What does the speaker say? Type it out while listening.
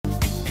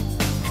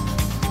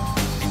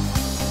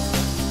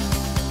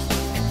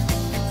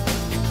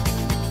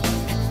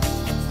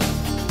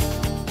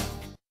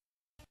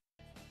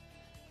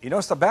E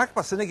nós estamos back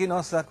para que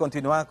nós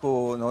continuar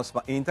com nós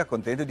ainda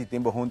contente de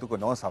tempo junto com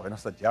nós, sabe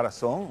nossa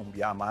geração,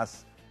 dia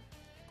mais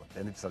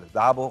contente de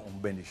saludarbo,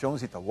 bendição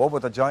se está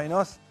bobo para join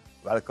nós.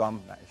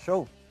 Welcome na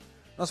show.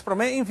 Nós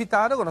primeiro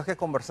invitado que nós quer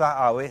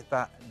conversar hoje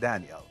está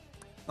Danielle.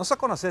 Nós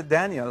conhecemos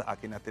Danielle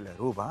aqui na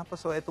Aruba,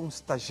 porque é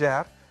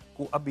stagiário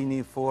que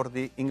vem for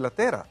de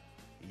Inglaterra.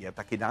 E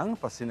está aqui não,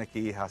 para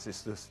que faz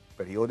este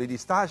período de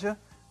estágio.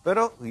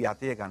 Pero já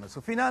chegando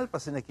ao final,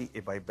 passando que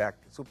vai back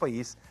ao seu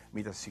país,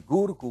 me dá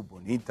seguro que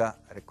bonita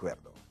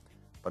recuerdo.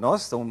 Para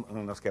nós,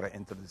 nós queremos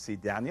introduzir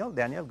Danielle.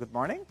 Danielle, good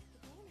morning.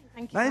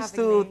 Thank you Nice for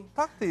to having me.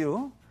 talk to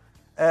you.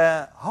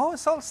 How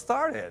it all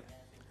started?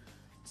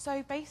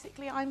 So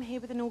basically, I'm here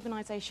with an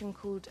organisation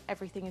called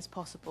Everything is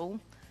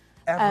Possible.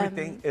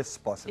 Everything is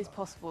possible. Is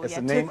possible, It's yeah.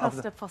 the name To of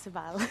costa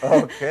possible.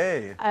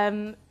 Okay.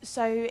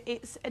 So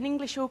it's an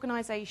English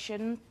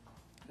organisation.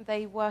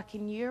 They work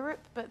in Europe,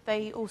 but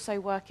they also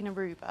work in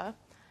Aruba.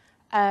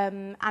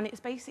 And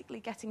it's basically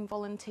getting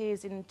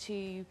volunteers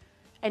into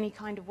any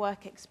kind of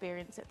work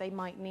experience that they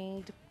might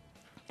need,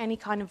 any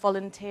kind of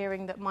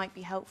volunteering that might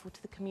be helpful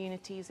to the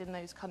communities in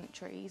those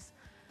countries.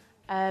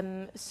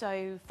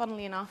 So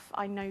funnily enough,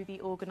 I know the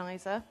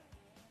organiser.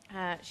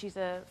 She's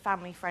a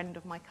family friend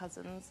of my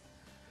cousin's.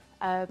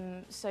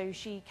 So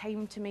she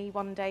came to me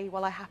one day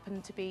while I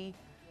happened to be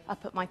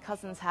up at my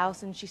cousin's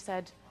house, and she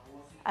said,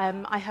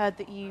 I heard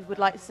that you would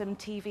like some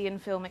TV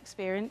and film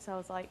experience. I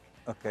was like,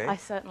 Okay. I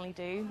certainly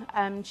do.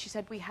 She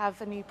said, we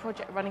have a new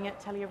project running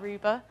at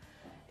Aruba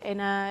in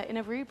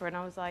Aruba. And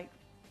I was like,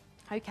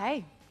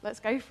 okay, let's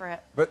go for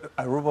it. But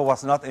Aruba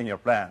was not in your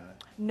plan.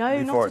 No,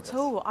 before not at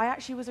all. I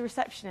actually was a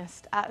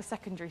receptionist at a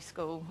secondary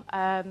school.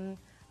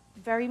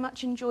 Very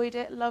much enjoyed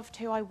it, loved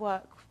who I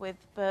work with,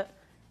 but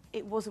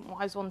it wasn't what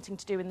I was wanting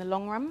to do in the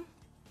long run.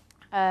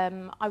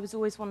 I was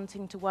always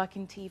wanting to work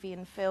in TV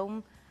and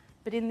film.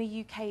 But in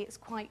the UK, it's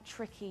quite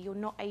tricky. You're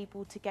not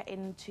able to get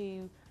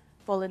into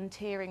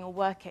volunteering or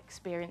work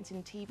experience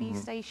in TV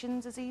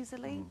stations as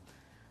easily.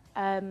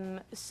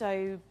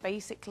 So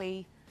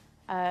basically,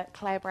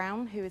 Claire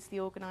Brown, who is the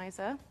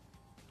organiser,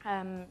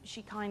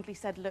 she kindly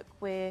said, look,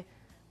 we're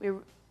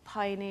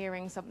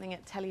pioneering something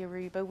at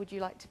Aruba. Would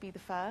you like to be the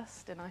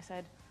first? And I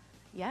said,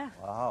 yeah.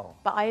 Wow.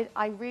 But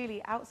I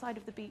really, outside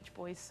of the Beach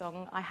Boys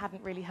song, I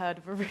hadn't really heard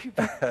of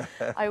Aruba,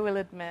 I will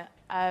admit.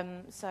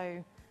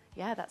 So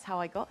yeah, that's how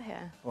I got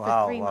here.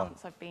 Wow, For 3 wow.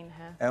 months I've been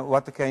here. And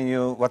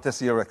what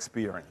is your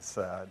experience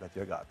that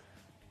you got?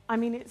 I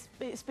mean,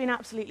 it's been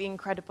absolutely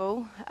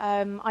incredible.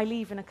 I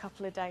leave in a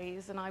couple of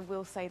days, and I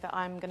will say that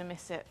I'm going to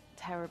miss it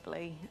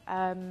terribly.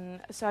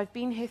 So I've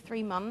been here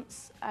 3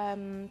 months.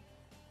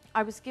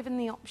 I was given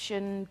the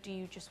option, do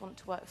you just want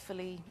to work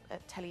fully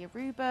at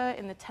Aruba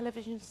in the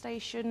television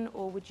station,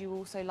 or would you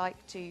also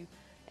like to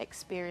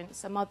experience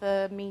some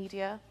other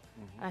media?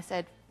 And I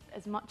said,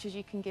 as much as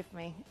you can give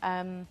me.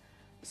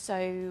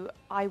 So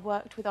I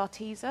worked with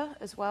Artesa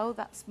as well.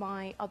 That's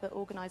my other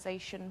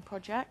organisation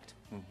project.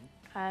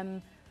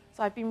 So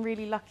I've been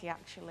really lucky,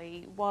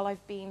 actually. While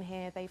I've been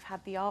here, they've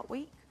had the Art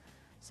Week.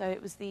 So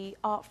it was the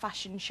art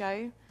fashion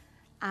show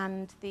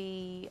and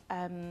the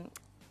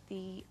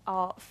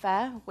art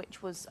fair,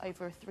 which was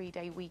over a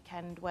 3-day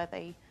weekend where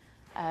they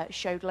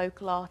showed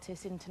local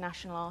artists,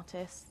 international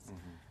artists.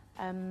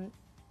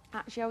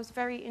 Actually, I was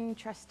very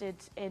interested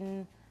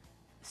in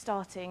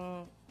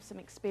starting some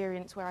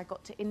experience where I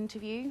got to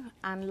interview,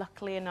 and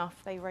luckily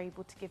enough they were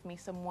able to give me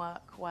some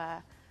work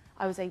where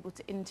I was able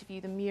to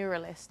interview the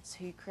muralists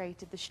who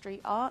created the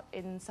street art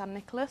in San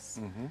Nicolas.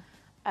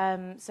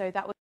 So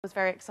that was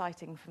very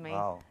exciting for me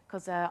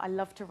because I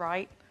love to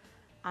write,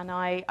 and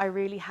I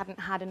really hadn't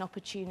had an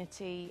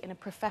opportunity in a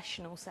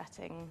professional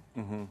setting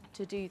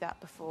to do that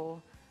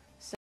before.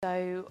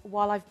 So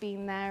while I've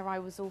been there, I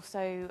was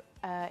also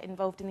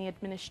involved in the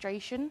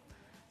administration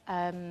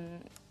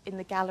in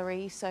the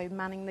gallery, so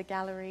manning the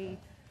gallery,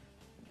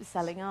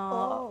 selling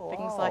art,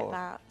 things like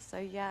that. So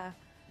yeah.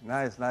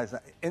 Nice, nice.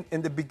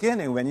 In the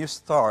beginning, when you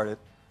started,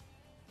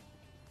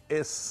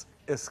 it's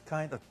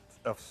kind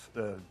of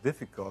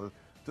difficult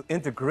to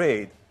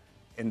integrate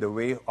in the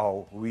way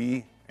how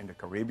we in the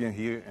Caribbean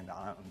here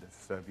on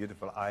this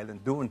beautiful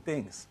island doing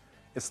things.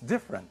 It's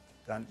different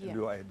than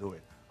do I do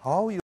it.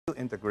 How you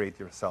integrate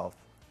yourself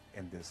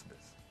in this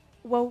business?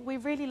 Well, we're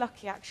really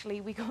lucky,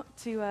 actually. We got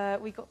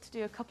to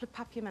do a couple of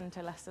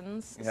papiamento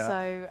lessons. Yeah.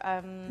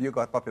 So you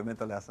got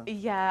papiamento lessons?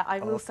 yeah,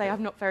 I will say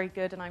I'm not very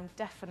good, and I'm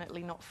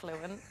definitely not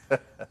fluent.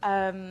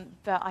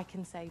 But I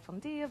can say bon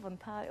dia, bon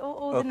tai,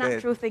 all the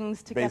natural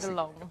things to get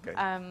along.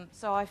 Okay.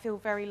 So I feel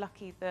very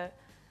lucky that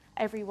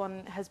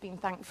everyone has been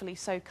thankfully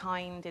so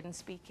kind in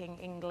speaking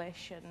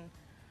English,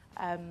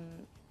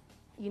 and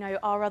you know,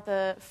 our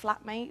other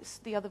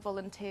flatmates, the other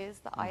volunteers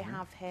that I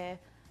have here.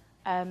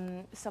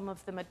 Some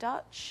of them are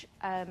Dutch,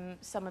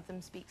 some of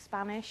them speak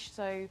Spanish,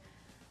 so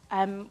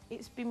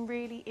it's been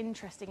really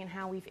interesting in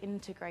how we've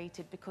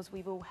integrated because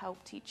we've all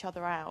helped each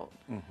other out.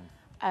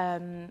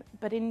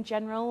 But in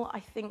general, I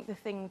think the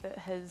thing that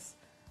has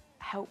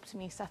helped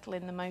me settle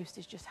in the most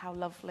is just how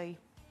lovely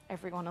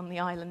everyone on the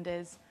island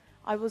is.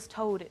 I was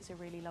told it's a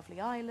really lovely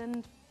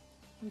island,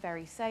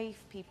 very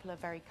safe, people are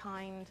very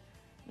kind.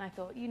 And I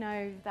thought, you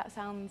know, that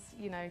sounds,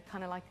 you know,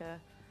 kind of like a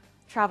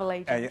travel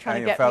agent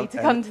trying to get me to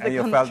come to the country.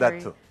 You felt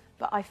that too?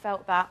 But I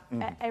felt that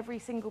every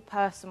single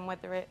person,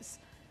 whether it's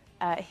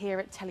here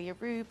at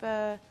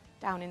Aruba,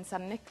 down in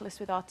San Nicolas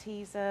with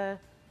Arteza,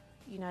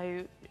 you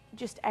know,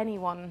 just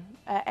anyone,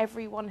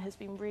 everyone has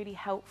been really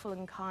helpful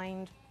and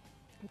kind.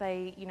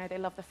 They, you know, they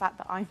love the fact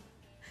that I'm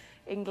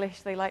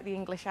English. They like the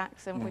English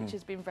accent, which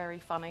has been very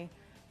funny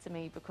to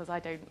me because I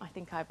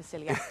think I have a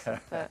silly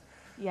accent. But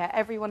yeah,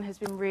 everyone has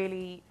been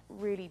really,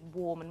 really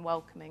warm and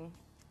welcoming.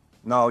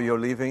 Now you're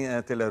leaving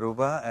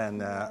Aruba,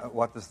 and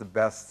what is the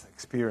best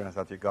experience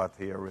that you got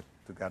here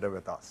together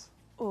with us?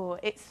 Oh,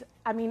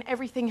 I mean,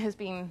 everything has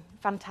been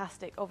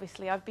fantastic,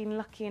 obviously. I've been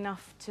lucky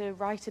enough to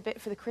write a bit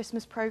for the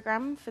Christmas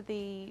programme, for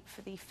the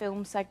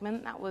film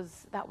segment. That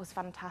was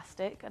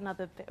fantastic,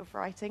 another bit of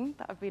writing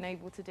that I've been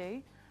able to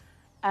do.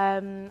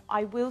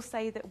 I will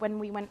say that when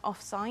we went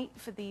off-site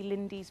for the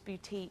Lindy's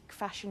Boutique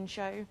fashion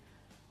show,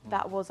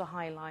 that was a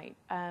highlight.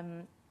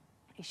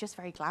 It's just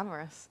very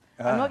glamorous.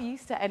 I'm not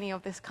used to any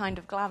of this kind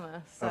of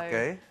glamour. So,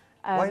 okay.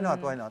 Why not?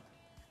 Why not?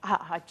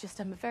 I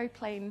just am a very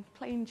plain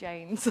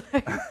Jane. So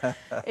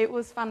it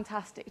was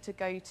fantastic to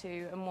go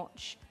to and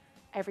watch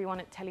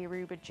everyone at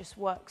Aruba just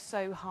work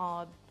so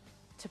hard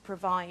to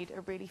provide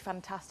a really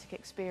fantastic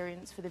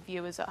experience for the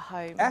viewers at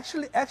home.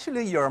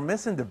 Actually, you're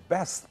missing the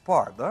best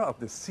part of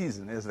the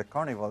season. Is the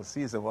carnival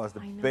season was the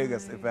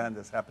biggest event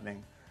that's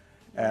happening.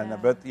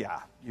 And, but yeah,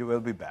 you will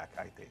be back,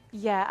 I think.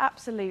 Yeah,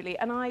 absolutely.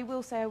 And I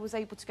will say I was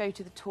able to go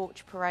to the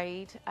Torch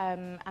Parade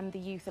and the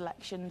youth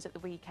elections at the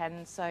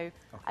weekend. So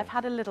I've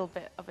had a little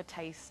bit of a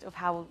taste of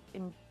how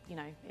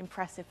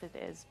impressive it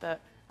is, but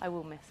I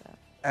will miss it.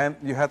 And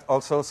you had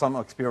also some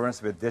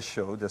experience with this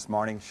show, this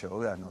morning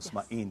show,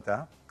 Nosma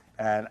Inta.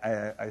 And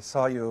I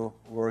saw you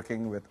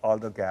working with all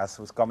the guests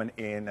who's coming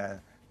in,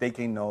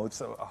 taking notes.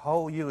 So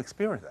how you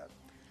experienced that?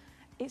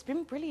 It's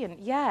been brilliant,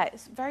 yeah.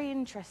 It's very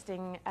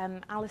interesting.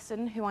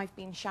 Alison, who I've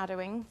been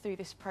shadowing through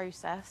this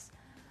process,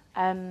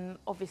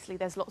 obviously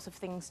there's lots of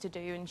things to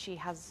do and she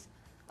has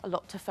a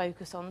lot to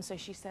focus on. So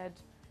she said,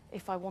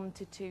 if I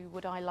wanted to,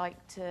 would I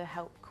like to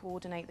help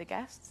coordinate the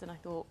guests? And I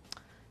thought,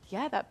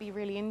 yeah, that'd be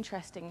really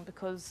interesting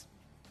because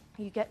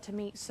you get to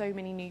meet so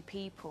many new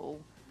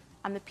people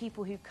and the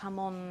people who come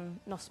on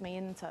Nosma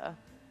Inter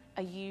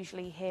are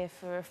usually here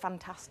for a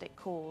fantastic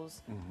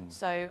cause.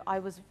 So I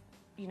was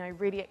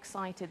really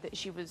excited that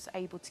she was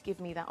able to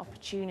give me that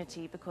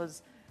opportunity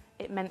because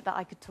it meant that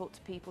I could talk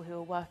to people who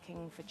are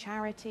working for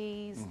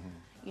charities,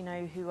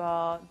 who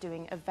are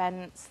doing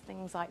events,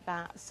 things like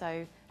that.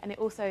 So, and it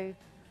also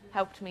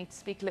helped me to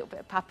speak a little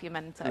bit of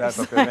Papiamento.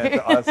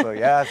 Papiamento also,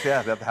 yes,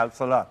 that helps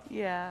a lot.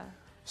 Yeah.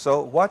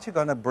 So what you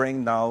gonna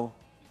bring now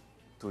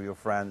to your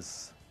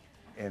friends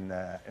in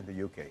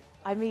the UK?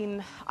 I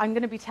mean, I'm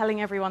going to be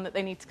telling everyone that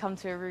they need to come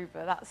to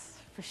Aruba, that's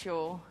for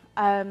sure.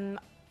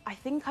 I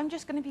think I'm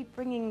just going to be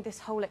bringing this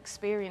whole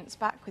experience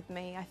back with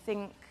me. I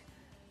think,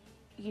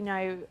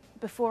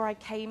 before I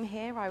came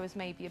here, I was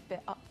maybe a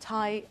bit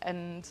uptight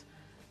and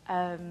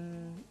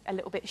a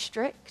little bit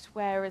strict,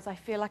 whereas I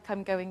feel like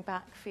I'm going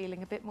back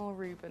feeling a bit more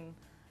Aruban,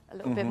 a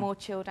little bit more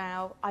chilled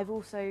out. I've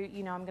also,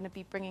 I'm going to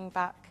be bringing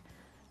back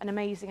an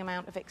amazing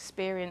amount of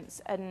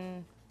experience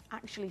and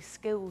actually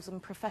skills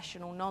and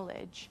professional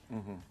knowledge.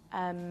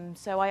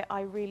 So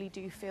I really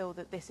do feel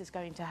that this is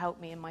going to help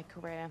me in my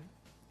career.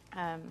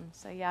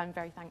 So yeah, I'm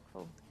very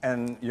thankful.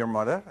 And your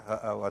mother,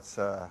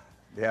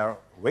 they are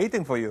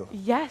waiting for you.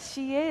 Yes,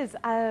 she is.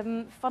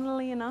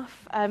 Funnily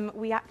enough,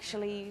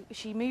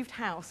 she moved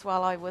house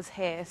while I was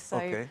here.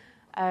 So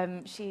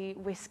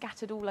we're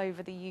scattered all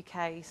over the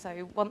UK.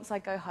 So once I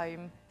go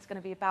home, it's going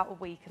to be about a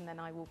week and then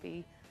I will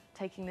be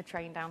taking the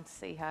train down to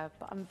see her,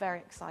 but I'm very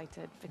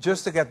excited.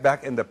 Just to get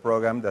back in the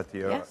program that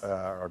you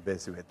are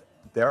busy with,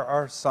 there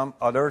are some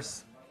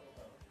others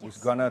who's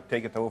gonna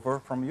take it over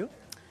from you?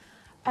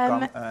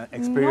 Come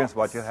experience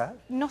what you had?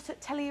 Not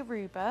at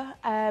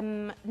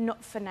Aruba,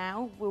 not for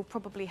now. We'll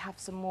probably have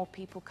some more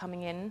people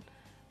coming in.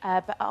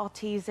 But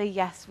Arteza,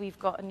 yes, we've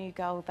got a new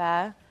girl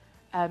there.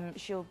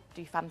 She'll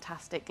do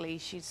fantastically.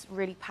 She's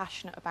really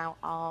passionate about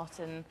art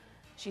and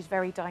she's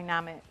very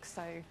dynamic,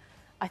 so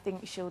I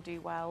think she'll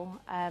do well.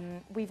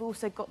 We've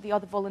also got the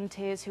other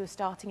volunteers who are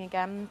starting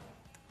again.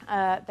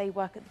 They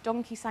work at the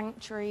Donkey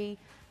Sanctuary,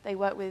 they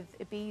work with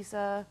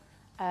Ibiza,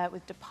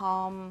 with De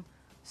Palm.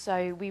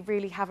 So we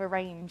really have a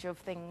range of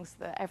things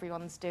that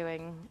everyone's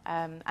doing,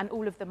 and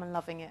all of them are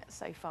loving it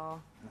so far.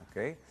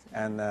 Okay,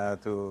 and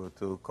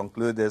to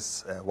conclude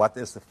this, what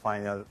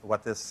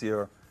is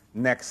your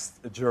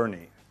next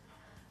journey?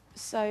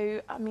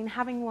 So, I mean,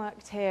 having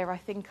worked here, I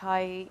think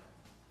I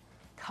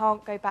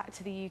can't go back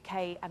to the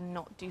UK and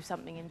not do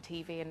something in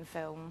TV and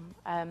film.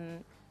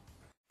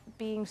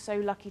 Being so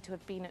lucky to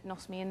have been at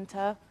Nosma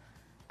Inter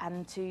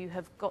and to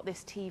have got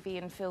this TV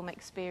and film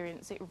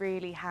experience, it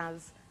really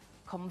has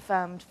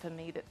confirmed for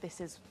me that this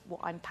is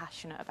what I'm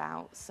passionate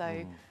about.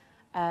 So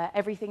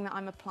everything that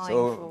I'm applying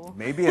So for.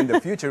 maybe in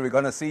the future we're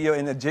going to see you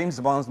in a James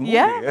Bond movie.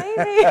 Yeah,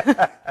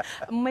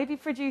 maybe. Maybe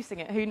producing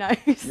it, who knows?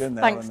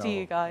 Thanks to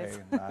you guys.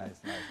 Hey, nice,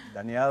 nice.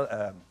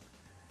 Danielle,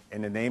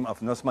 in the name of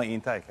NOSMA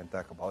INTA, I can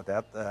talk about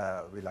that.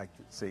 We'd like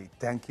to say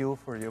thank you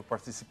for your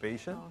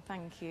participation. Oh,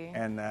 thank you.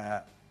 And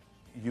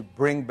you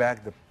bring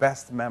back the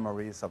best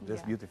memories of this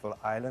Yeah. beautiful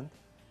island.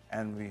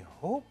 And we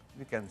hope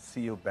we can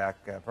see you back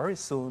very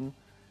soon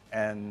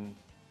and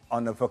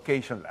on a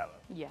vocation level.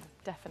 Yeah,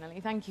 definitely.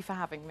 Thank you for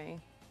having me.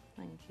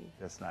 Thank you.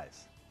 That's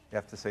nice. You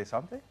have to say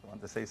something? You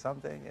want to say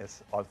something?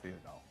 It's all for you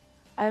now.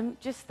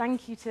 Just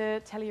thank you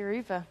to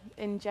Aruba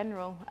in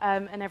general,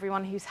 and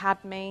everyone who's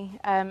had me,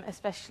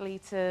 especially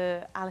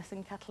to Alice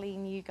and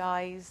Kathleen, you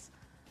guys.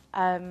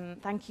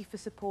 Thank you for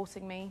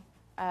supporting me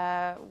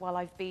while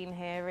I've been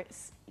here.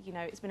 It's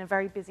been a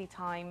very busy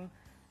time,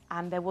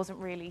 and there wasn't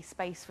really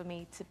space for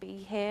me to be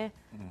here.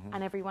 Mm-hmm.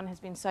 And everyone has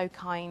been so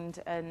kind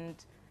and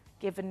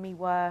given me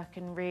work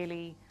and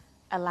really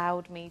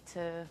allowed me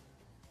to,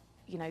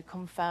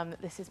 confirm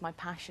that this is my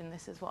passion,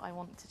 this is what I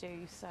want to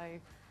do. So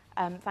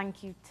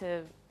thank you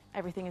to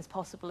Everything Is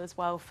Possible as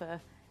well for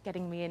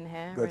getting me in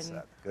here. Good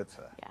sir, good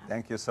sir.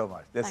 Yeah.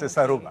 This is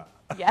Thank Aruba.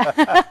 you.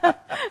 Yeah.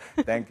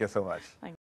 Thank you so much. Thank